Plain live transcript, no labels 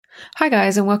Hi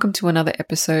guys, and welcome to another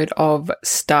episode of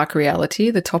Stark Reality.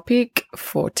 The topic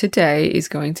for today is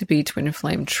going to be twin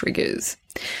flame triggers.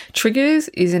 Triggers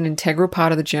is an integral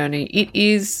part of the journey. It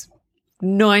is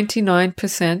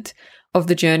 99% of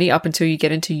the journey up until you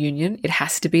get into union. It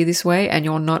has to be this way, and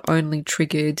you're not only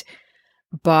triggered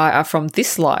from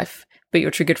this life, but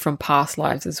you're triggered from past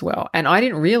lives as well. And I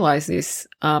didn't realize this.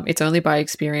 It's only by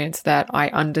experience that I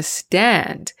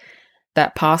understand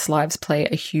that past lives play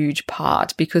a huge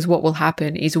part, because what will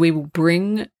happen is we will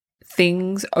bring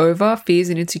things over, fears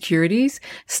and insecurities,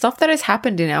 stuff that has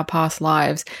happened in our past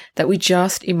lives that we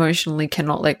just emotionally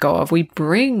cannot let go of. We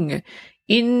bring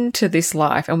into this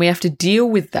life and we have to deal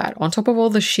with that. On top of all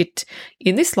the shit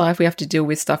in this life, we have to deal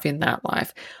with stuff in that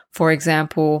life. For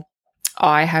example,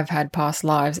 I have had past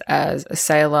lives as a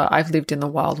sailor. I've lived in the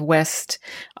Wild West.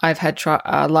 I've had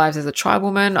lives as a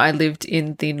tribal-man. I lived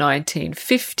in the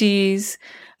 1950s.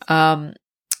 A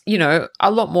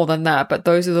lot more than that, but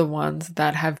those are the ones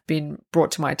that have been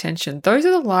brought to my attention. Those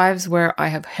are the lives where I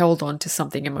have held on to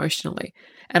something emotionally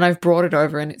and I've brought it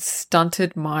over, and it's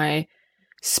stunted my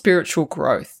spiritual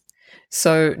growth.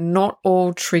 So not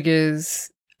all triggers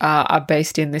are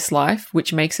based in this life,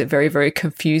 which makes it very, very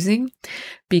confusing,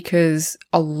 because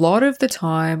a lot of the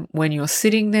time when you're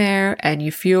sitting there and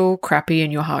you feel crappy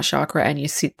in your heart chakra and you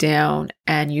sit down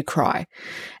and you cry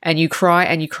and you cry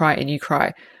and you cry and you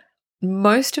cry,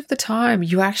 most of the time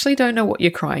you actually don't know what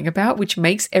you're crying about, which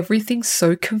makes everything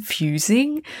so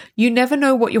confusing. You never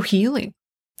know what you're healing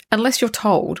unless you're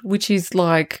told, which is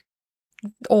like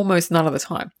almost none of the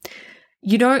time.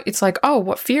 It's like, oh,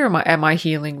 what fear am I? Am I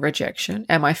healing rejection?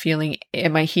 Am I healing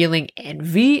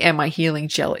envy? Am I healing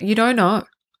jealousy? You don't know.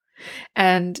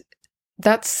 And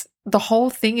that's the whole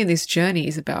thing in this journey,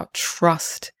 is about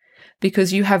trust,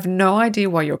 because you have no idea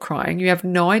why you're crying. You have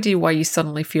no idea why you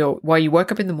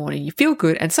woke up in the morning, you feel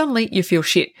good, and suddenly you feel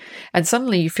shit, and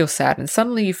suddenly you feel sad, and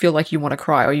suddenly you feel like you want to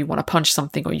cry, or you want to punch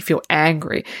something, or you feel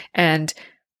angry. And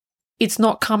it's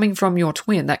not coming from your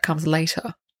twin. That comes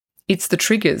later. It's the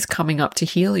triggers coming up to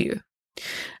heal you.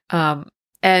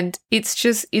 And it's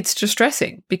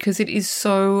distressing because it is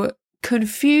so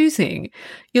confusing.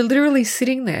 You're literally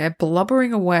sitting there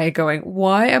blubbering away going,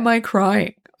 why am I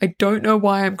crying? I don't know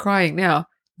why I'm crying now.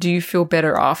 Do you feel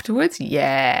better afterwards?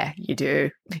 Yeah, you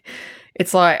do.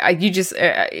 It's like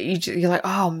you're like,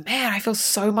 oh man, I feel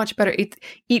so much better.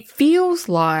 It feels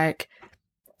like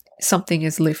something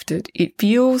is lifted. It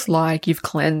feels like you've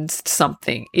cleansed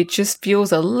something. It just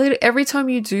feels every time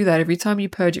you do that, every time you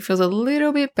purge, it feels a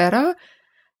little bit better.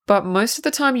 But most of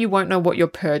the time you won't know what you're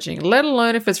purging, let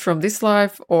alone if it's from this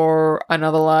life or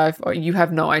another life, or you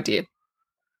have no idea.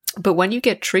 But when you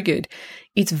get triggered,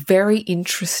 it's very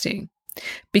interesting,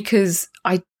 because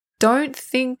I don't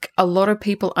think a lot of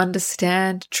people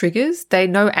understand triggers. They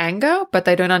know anger, but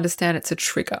they don't understand it's a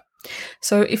trigger.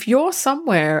 So if you're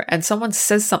somewhere and someone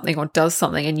says something or does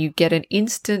something and you get an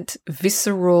instant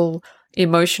visceral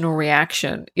emotional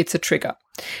reaction, it's a trigger.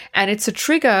 And it's a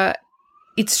trigger,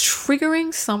 it's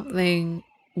triggering something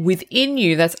within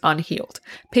you that's unhealed.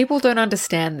 People don't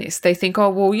understand this. They think, oh,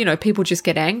 well, people just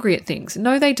get angry at things.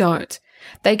 No, they don't.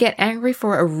 They get angry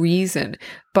for a reason.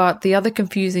 But the other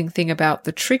confusing thing about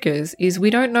the triggers is we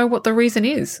don't know what the reason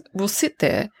is. We'll sit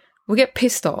there, we'll get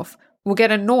pissed off, we'll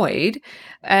get annoyed,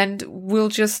 and we'll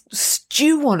just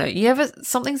stew on it.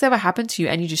 Something's ever happened to you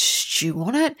and you just stew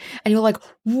on it and you're like,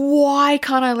 why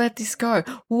can't I let this go?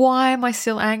 Why am I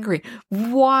still angry?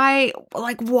 Why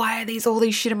are all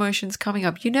these shit emotions coming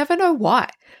up? You never know why,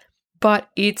 but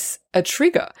it's a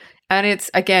trigger. And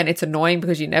it's annoying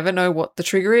because you never know what the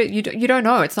trigger is. You don't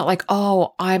know. It's not like,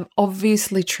 oh, I'm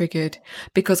obviously triggered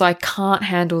because I can't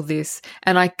handle this.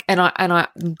 And I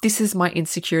this is my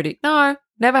insecurity. No,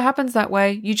 never happens that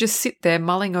way. You just sit there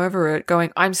mulling over it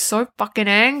going, I'm so fucking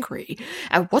angry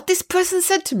at what this person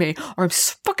said to me, or I'm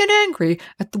so fucking angry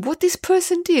at what this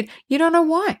person did. You don't know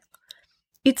why.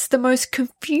 It's the most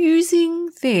confusing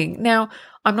thing. Now,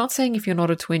 I'm not saying if you're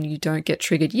not a twin, you don't get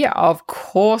triggered. Yeah, of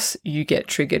course you get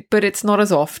triggered, but it's not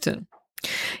as often.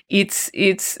 It's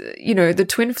the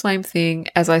twin flame thing,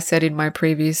 as I said in my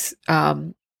previous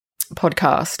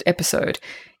podcast episode,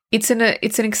 it's an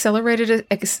accelerated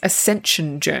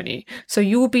ascension journey. So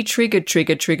you will be triggered.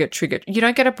 You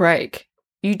don't get a break.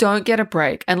 You don't get a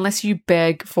break unless you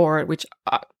beg for it, which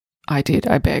I did.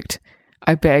 I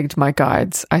begged my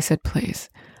guides. I said, please,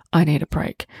 I need a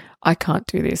break. I can't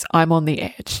do this. I'm on the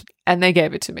edge. And they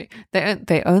gave it to me.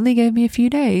 They only gave me a few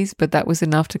days, but that was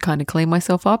enough to kind of clean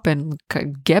myself up and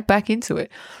get back into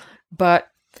it. But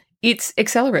it's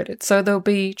accelerated. So there'll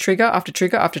be trigger after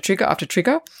trigger after trigger after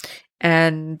trigger.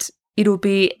 And It'll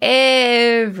be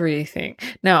everything.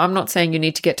 Now, I'm not saying you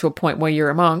need to get to a point where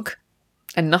you're a monk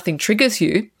and nothing triggers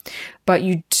you, but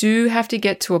you do have to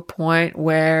get to a point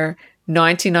where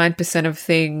 99% of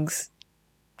things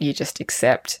you just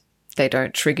accept. They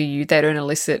don't trigger you. They don't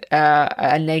elicit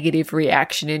a negative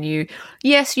reaction in you.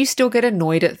 Yes, you still get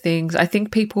annoyed at things. I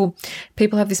think people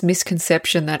have this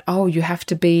misconception that, oh, you have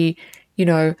to be,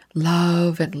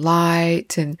 love and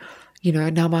light and,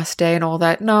 namaste and all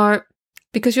that. No,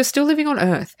 because you're still living on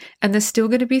earth and there's still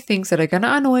going to be things that are going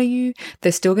to annoy you.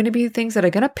 There's still going to be things that are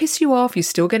going to piss you off. You're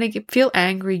still going to feel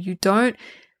angry. You don't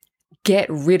get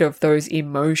rid of those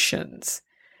emotions.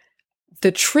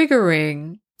 The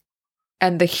triggering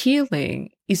and the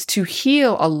healing is to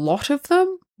heal a lot of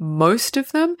them, most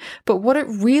of them. But what it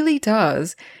really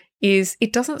does is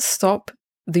it doesn't stop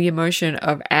the emotion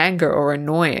of anger or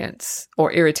annoyance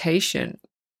or irritation.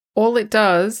 All it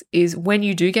does is when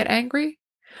you do get angry,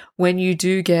 when you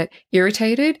do get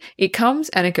irritated, it comes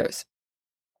and it goes.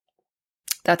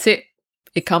 That's it.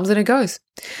 It comes and it goes.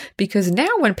 Because now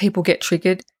when people get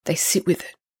triggered, they sit with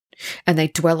it and they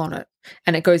dwell on it.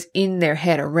 And it goes in their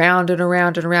head around and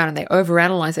around and around, and they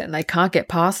overanalyze it and they can't get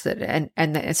past it. And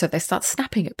so they start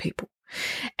snapping at people.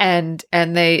 And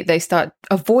they start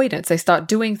avoidance. They start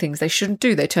doing things they shouldn't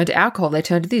do. They turn to alcohol. They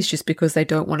turn to this just because they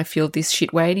don't want to feel this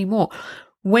shit way anymore.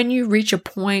 When you reach a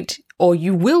point, or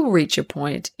you will reach a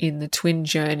point in the twin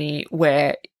journey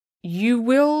where you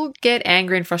will get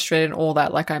angry and frustrated and all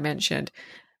that, like I mentioned,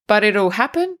 but it'll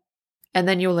happen and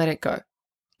then you'll let it go.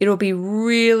 It'll be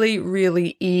really,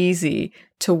 really easy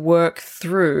to work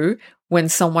through when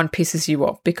someone pisses you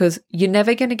off, because you're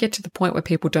never going to get to the point where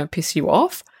people don't piss you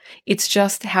off. It's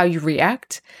just how you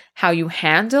react, how you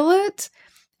handle it,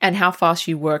 and how fast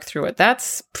you work through it.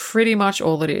 That's pretty much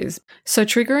all it is. So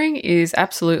triggering is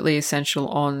absolutely essential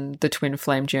on the twin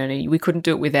flame journey. We couldn't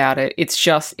do it without it.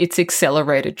 It's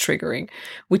accelerated triggering,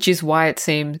 which is why it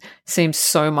seems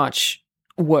so much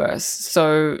worse.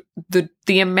 So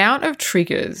the amount of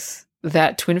triggers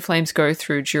that twin flames go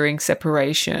through during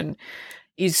separation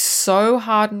is so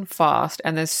hard and fast,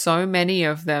 and there's so many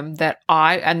of them that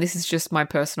and this is just my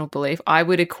personal belief, I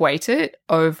would equate it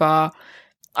over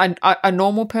a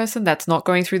normal person that's not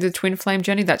going through the twin flame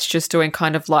journey, that's just doing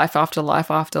kind of life after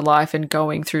life after life and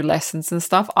going through lessons and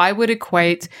stuff. I would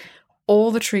equate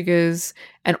all the triggers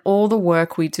and all the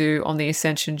work we do on the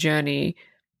ascension journey,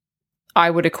 I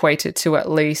would equate it to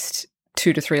at least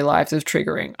 2 to 3 lives of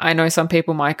triggering. I know some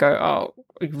people might go, oh,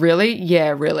 really?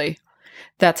 Yeah, really.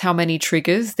 That's how many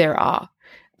triggers there are,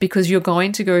 because you're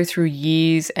going to go through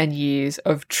years and years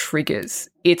of triggers.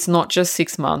 It's not just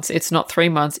 6 months. It's not 3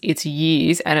 months. It's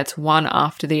years, and it's one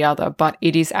after the other, but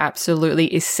it is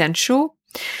absolutely essential.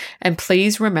 And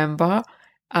please remember,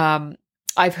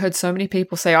 I've heard so many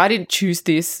people say, I didn't choose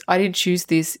this. I didn't choose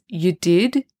this. You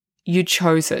did. You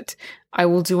chose it. I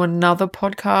will do another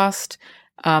podcast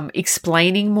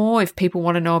explaining more. If people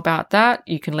want to know about that,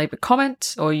 you can leave a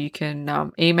comment or you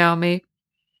can email me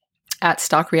at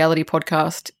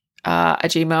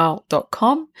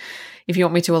starkrealitypodcast@gmail.com. If you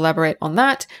want me to elaborate on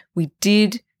that, we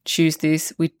did choose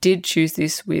this. We did choose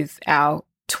this with our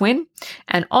twin.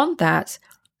 And on that,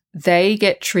 they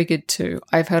get triggered too.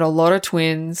 I've heard a lot of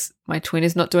twins, my twin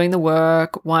is not doing the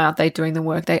work. Why aren't they doing the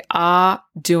work? They are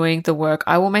doing the work.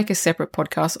 I will make a separate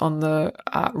podcast on the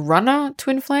runner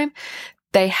twin flame.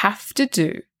 They have to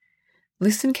do,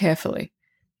 listen carefully,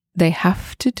 they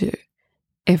have to do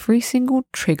every single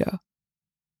trigger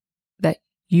that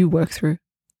you work through.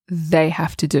 They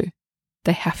have to do.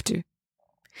 They have to.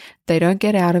 They don't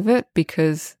get out of it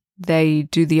because they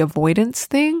do the avoidance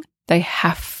thing. They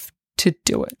have to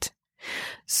do it.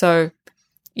 So,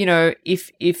 you know,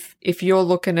 if you're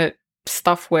looking at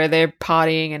stuff where they're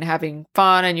partying and having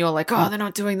fun and you're like, oh, they're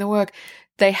not doing the work,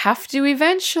 they have to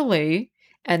eventually,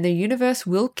 and the universe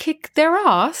will kick their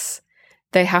ass.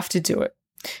 They have to do it.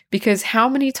 Because how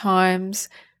many times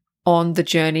on the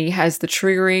journey has the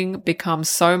triggering become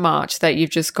so much that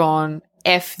you've just gone,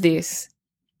 F this,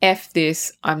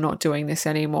 I'm not doing this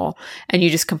anymore, and you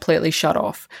just completely shut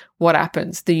off? What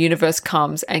happens? The universe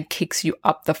comes and kicks you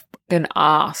up the fucking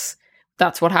ass.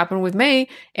 That's what happened with me.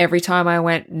 Every time I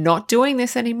went, not doing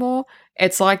this anymore,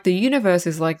 it's like the universe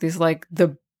is like this, like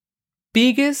the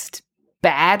biggest,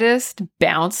 baddest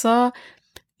bouncer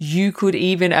you could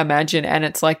even imagine. And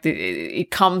it's like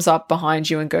it comes up behind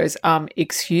you and goes,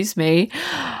 excuse me,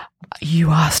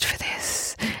 you asked for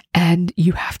this and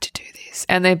you have to do this.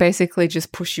 And they basically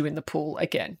just push you in the pool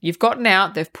again. You've gotten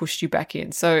out, they've pushed you back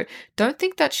in. So don't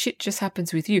think that shit just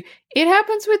happens with you. It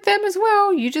happens with them as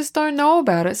well. You just don't know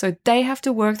about it. So they have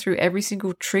to work through every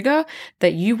single trigger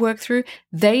that you work through.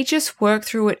 They just work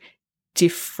through it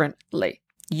differently.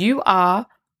 You are,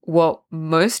 well,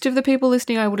 most of the people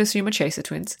listening, I would assume, are chaser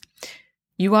twins.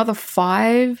 You are the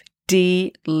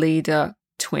 5D leader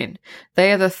twin.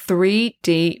 They are the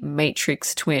 3D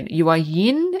matrix twin. You are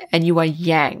yin and you are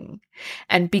yang.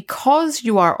 And because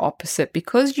you are opposite,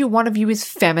 because one of you is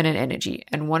feminine energy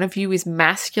and one of you is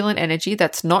masculine energy,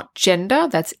 that's not gender,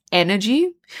 that's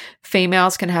energy.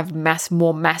 Females can have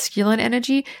more masculine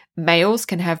energy. Males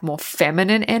can have more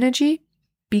feminine energy.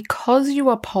 Because you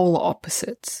are polar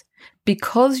opposites,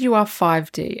 because you are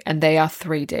 5D and they are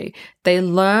 3D, they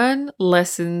learn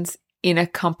lessons in a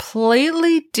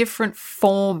completely different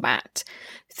format.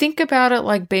 Think about it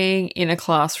like being in a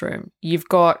classroom. You've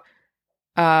got,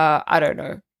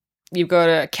 you've got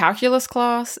a calculus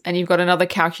class and you've got another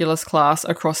calculus class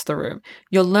across the room.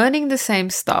 You're learning the same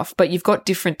stuff, but you've got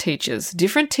different teachers.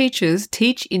 Different teachers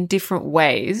teach in different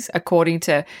ways according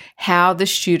to how the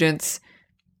students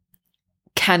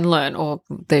can learn, or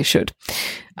they should.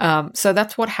 So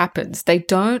that's what happens. They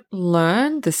don't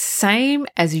learn the same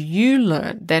as you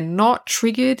learn. They're not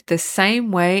triggered the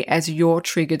same way as you're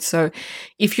triggered. So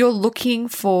if you're looking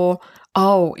for,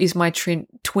 is my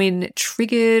twin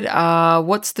triggered?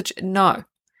 No.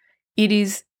 It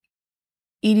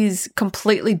is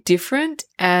completely different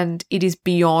and it is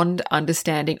beyond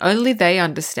understanding. Only they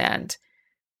understand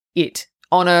it.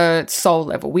 On a soul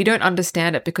level. We don't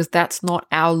understand it because that's not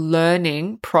our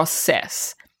learning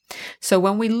process. So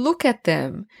when we look at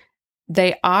them,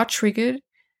 they are triggered.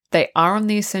 They are on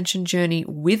the ascension journey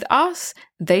with us.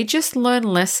 They just learn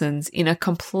lessons in a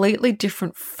completely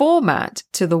different format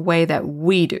to the way that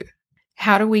we do.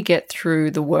 How do we get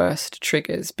through the worst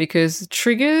triggers? Because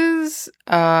triggers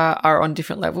are on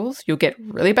different levels. You'll get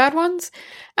really bad ones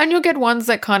and you'll get ones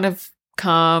that kind of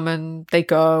come and they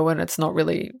go and it's not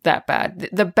really that bad.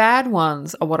 The bad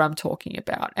ones are what I'm talking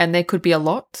about. And there could be a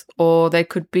lot or there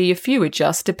could be a few. It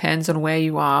just depends on where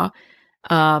you are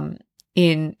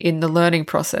in the learning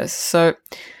process. So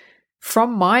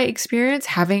from my experience,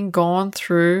 having gone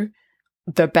through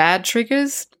the bad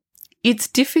triggers, it's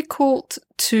difficult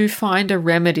to find a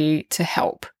remedy to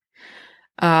help.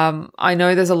 I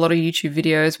know there's a lot of YouTube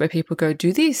videos where people go,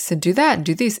 do this and do that and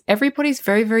do this. Everybody's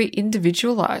very, very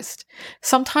individualized.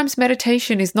 Sometimes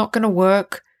meditation is not going to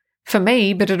work for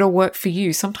me, but it'll work for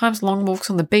you. Sometimes long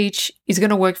walks on the beach is going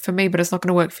to work for me, but it's not going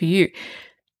to work for you.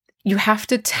 You have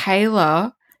to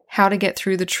tailor how to get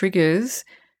through the triggers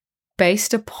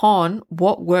based upon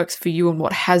what works for you and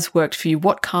what has worked for you,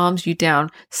 what calms you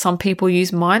down. Some people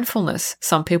use mindfulness.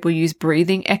 Some people use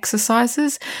breathing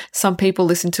exercises. Some people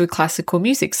listen to classical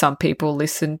music. Some people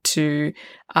listen to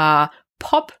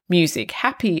pop music,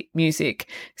 happy music.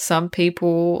 Some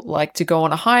people like to go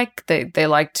on a hike. They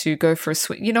like to go for a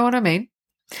swim. You know what I mean?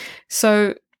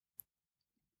 So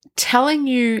telling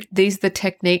you these are the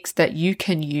techniques that you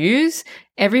can use,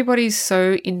 everybody's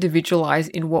so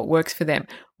individualized in what works for them.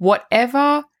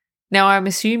 Whatever, now I'm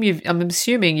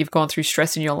assuming you've gone through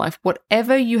stress in your life,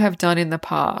 whatever you have done in the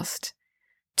past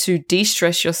to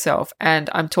de-stress yourself, and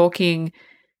I'm talking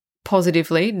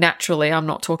positively, naturally, I'm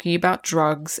not talking about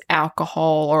drugs,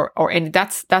 alcohol, or any,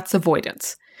 that's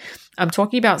avoidance. I'm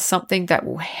talking about something that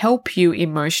will help you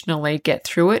emotionally get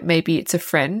through it. Maybe it's a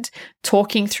friend,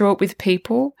 talking through it with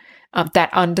people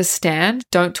that understand.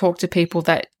 Don't talk to people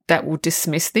that will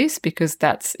dismiss this because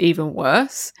that's even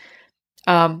worse.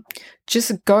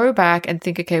 Just go back and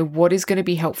think, okay, what is going to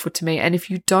be helpful to me? And if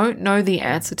you don't know the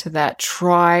answer to that,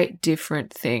 try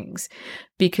different things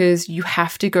because you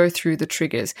have to go through the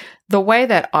triggers. The way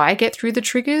that I get through the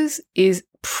triggers is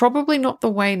probably not the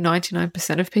way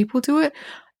 99% of people do it.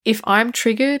 If I'm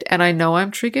triggered and I know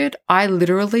I'm triggered, I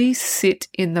literally sit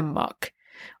in the muck.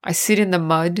 I sit in the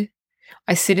mud.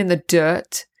 I sit in the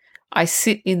dirt. I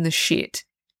sit in the shit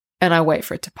and I wait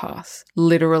for it to pass.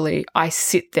 Literally, I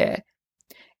sit there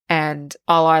and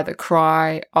I'll either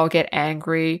cry, I'll get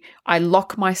angry, I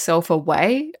lock myself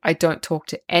away, I don't talk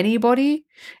to anybody,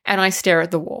 and I stare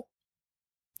at the wall.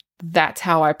 That's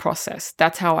how I process.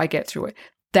 That's how I get through it.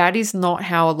 That is not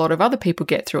how a lot of other people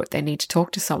get through it. They need to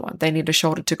talk to someone. They need a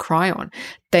shoulder to cry on.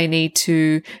 They need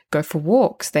to go for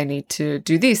walks. They need to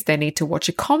do this. They need to watch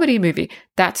a comedy movie.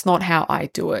 That's not how I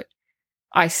do it.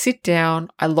 I sit down,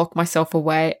 I lock myself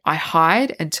away, I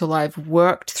hide until I've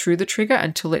worked through the trigger,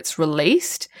 until it's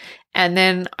released, and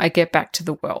then I get back to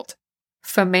the world.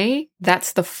 For me,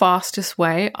 that's the fastest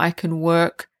way I can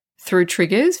work through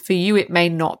triggers. For you, it may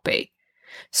not be.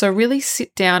 So really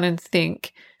sit down and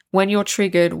think, when you're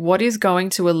triggered, what is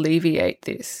going to alleviate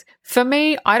this? For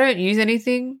me, I don't use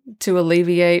anything to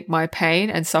alleviate my pain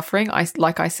and suffering.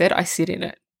 Like I said, I sit in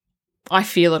it. I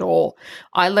feel it all.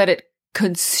 I let it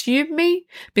consume me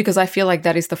because I feel like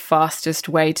that is the fastest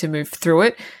way to move through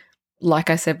it. Like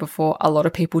I said before, a lot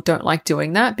of people don't like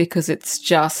doing that because it's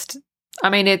just,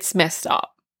 it's messed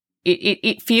up.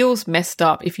 It feels messed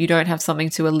up if you don't have something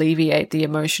to alleviate the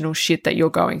emotional shit that you're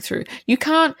going through. You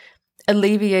can't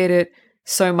alleviate it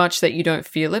so much that you don't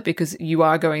feel it because you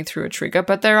are going through a trigger,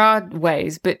 but there are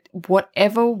ways. But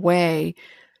whatever way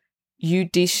you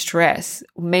de-stress,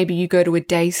 maybe you go to a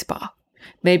day spa,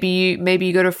 maybe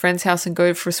you go to a friend's house and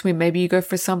go for a swim, maybe you go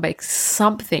for a sunbake,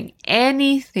 something,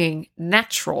 anything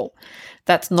natural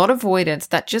that's not avoidance,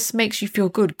 that just makes you feel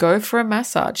good. Go for a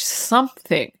massage,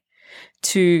 something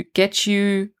to get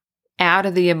you out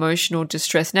of the emotional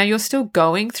distress. Now, you're still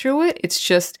going through it. It's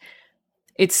just,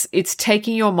 it's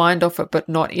taking your mind off it, but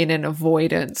not in an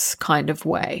avoidance kind of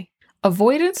way.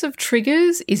 Avoidance of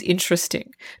triggers is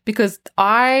interesting because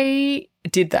I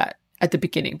did that at the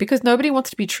beginning because nobody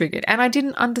wants to be triggered. And I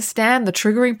didn't understand the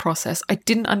triggering process. I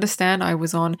didn't understand I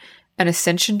was on an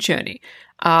ascension journey.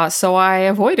 So I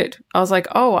avoided. I was like,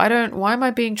 why am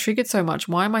I being triggered so much?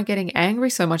 Why am I getting angry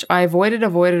so much? I avoided.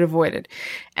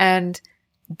 And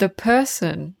the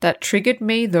person that triggered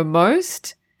me the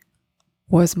most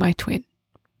was my twin.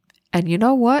 And you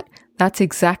know what? That's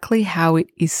exactly how it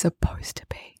is supposed to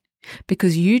be.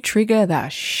 Because you trigger the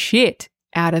shit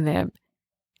out of them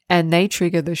and they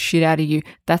trigger the shit out of you.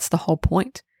 That's the whole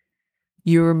point.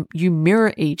 You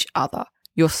mirror each other.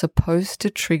 You're supposed to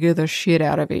trigger the shit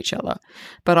out of each other.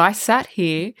 But I sat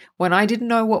here when I didn't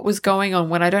know what was going on,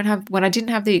 when I didn't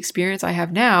have the experience I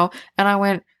have now, and I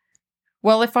went,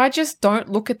 well, if I just don't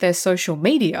look at their social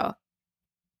media,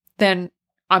 then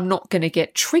I'm not going to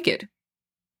get triggered.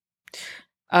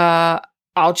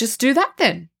 I'll just do that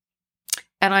then.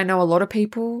 And I know a lot of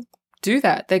people do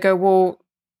that. They go, well,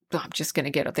 I'm just going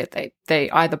to get it. They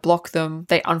either block them,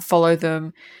 they unfollow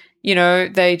them,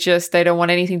 they don't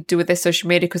want anything to do with their social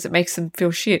media because it makes them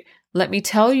feel shit. Let me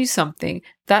tell you something.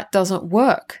 That doesn't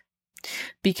work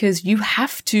because you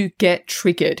have to get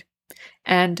triggered.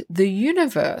 And the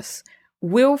universe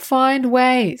will find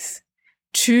ways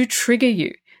to trigger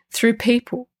you through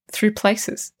people, through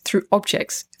places, through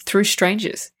objects, through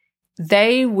strangers.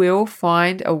 They will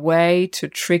find a way to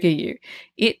trigger you.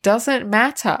 It doesn't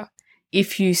matter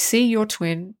if you see your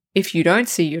twin, if you don't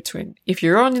see your twin, if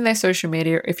you're on their social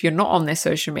media, if you're not on their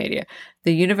social media.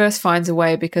 The universe finds a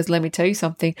way because let me tell you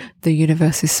something, the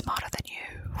universe is smarter than you.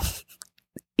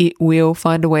 It will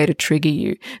find a way to trigger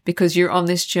you because you're on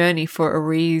this journey for a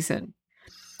reason.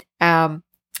 One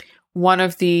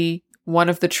of the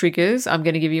triggers, I'm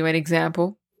going to give you an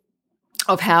example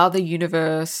of how the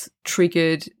universe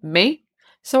triggered me.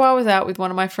 So I was out with one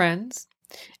of my friends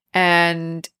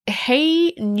and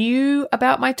he knew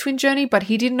about my twin journey, but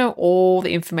he didn't know all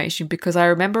the information because I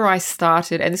remember I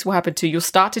started, and this will happen too, you'll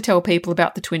start to tell people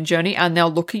about the twin journey and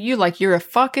they'll look at you like you're a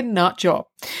fucking nut job.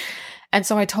 And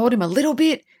so I told him a little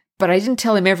bit, but I didn't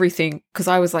tell him everything because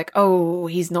I was like, oh,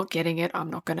 he's not getting it.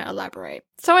 I'm not going to elaborate.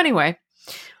 So anyway,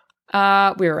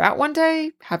 we were out one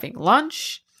day having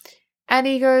lunch. And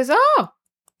he goes,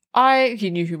 he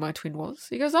knew who my twin was.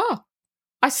 He goes,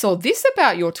 I saw this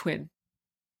about your twin.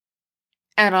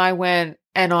 And I went,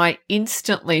 and I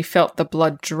instantly felt the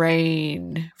blood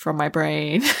drain from my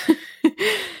brain.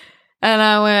 And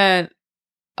I went,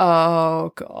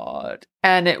 oh God.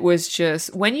 And it was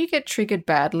just, when you get triggered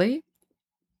badly,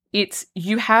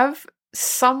 you have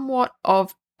somewhat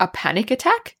of a panic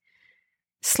attack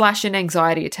 / an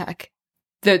anxiety attack.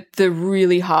 The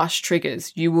really harsh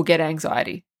triggers, you will get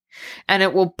anxiety and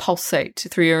it will pulsate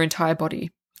through your entire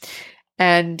body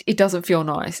and it doesn't feel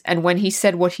nice. And when he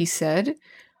said what he said,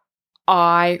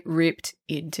 I ripped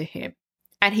into him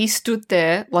and he stood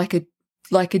there like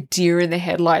a deer in the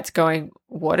headlights going,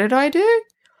 what did I do?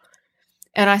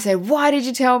 And I said, why did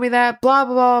you tell me that? Blah,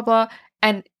 blah, blah, blah.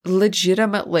 And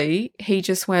legitimately, he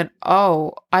just went,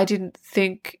 oh, I didn't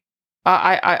think,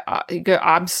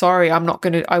 I'm sorry,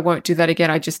 I won't do that again.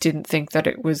 I just didn't think that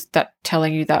it was that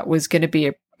telling you that was going to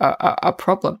be a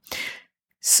problem.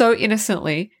 So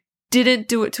innocently, didn't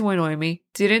do it to annoy me,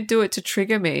 didn't do it to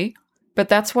trigger me, but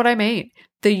that's what I mean.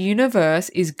 The universe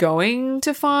is going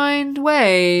to find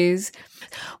ways.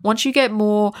 Once you get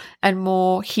more and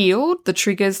more healed, the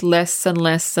triggers less and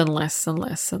less and less and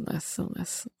less and less and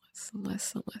less and less and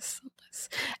less and less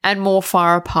and more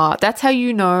far apart. That's how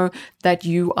you know that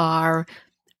you are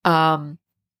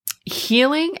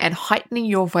healing and heightening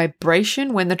your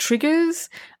vibration when the triggers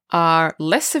are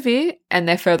less severe and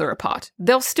they're further apart.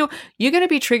 You're going to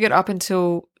be triggered up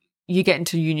until you get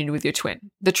into union with your twin.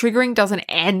 The triggering doesn't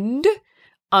end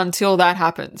until that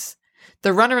happens.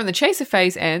 The runner and the chaser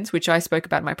phase ends, which I spoke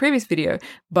about in my previous video,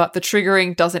 but the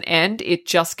triggering doesn't end. It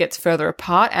just gets further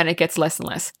apart and it gets less and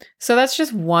less. So that's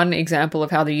just one example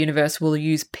of how the universe will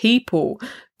use people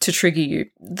to trigger you.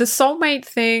 The soulmate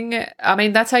thing, I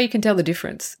mean, that's how you can tell the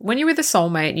difference. When you're with a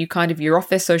soulmate and you're off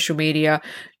their social media,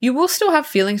 you will still have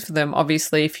feelings for them,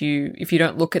 obviously, if you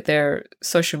don't look at their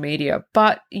social media,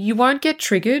 but you won't get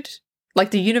triggered. Like,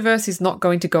 the universe is not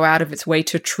going to go out of its way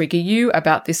to trigger you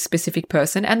about this specific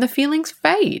person, and the feelings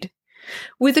fade.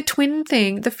 With a twin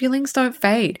thing, the feelings don't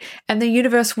fade, and the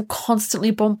universe will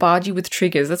constantly bombard you with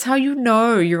triggers. That's how you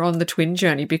know you're on the twin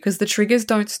journey, because the triggers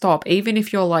don't stop. Even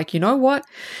if you're like, you know what,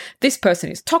 this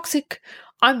person is toxic,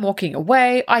 I'm walking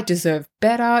away, I deserve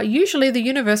better. Usually the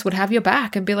universe would have your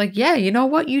back and be like, yeah, you know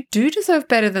what, you do deserve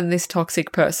better than this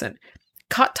toxic person.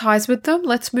 Cut ties with them,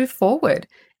 let's move forward.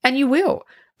 And you will.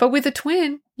 But with a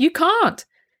twin, you can't.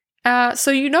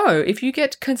 So you know, if you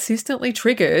get consistently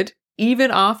triggered,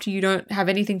 even after you don't have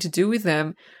anything to do with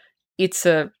them,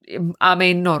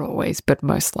 not always, but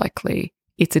most likely,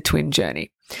 it's a twin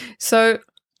journey. So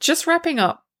just wrapping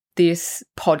up this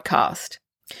podcast,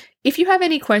 if you have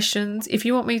any questions, if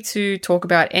you want me to talk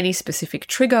about any specific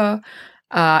trigger,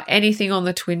 anything on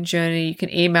the twin journey, you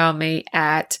can email me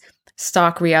at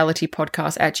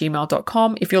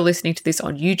starkrealitypodcast@gmail.com. If you're listening to this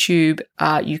on YouTube,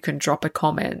 you can drop a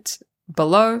comment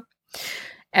below.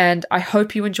 And I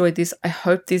hope you enjoyed this. I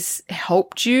hope this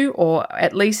helped you, or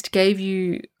at least gave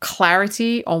you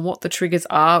clarity on what the triggers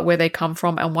are, where they come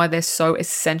from, and why they're so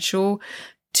essential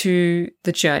to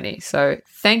the journey. So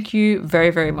thank you very,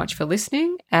 very much for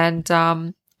listening, and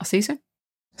I'll see you soon.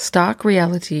 Stark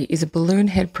Reality is a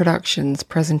Balloonhead Productions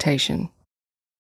presentation.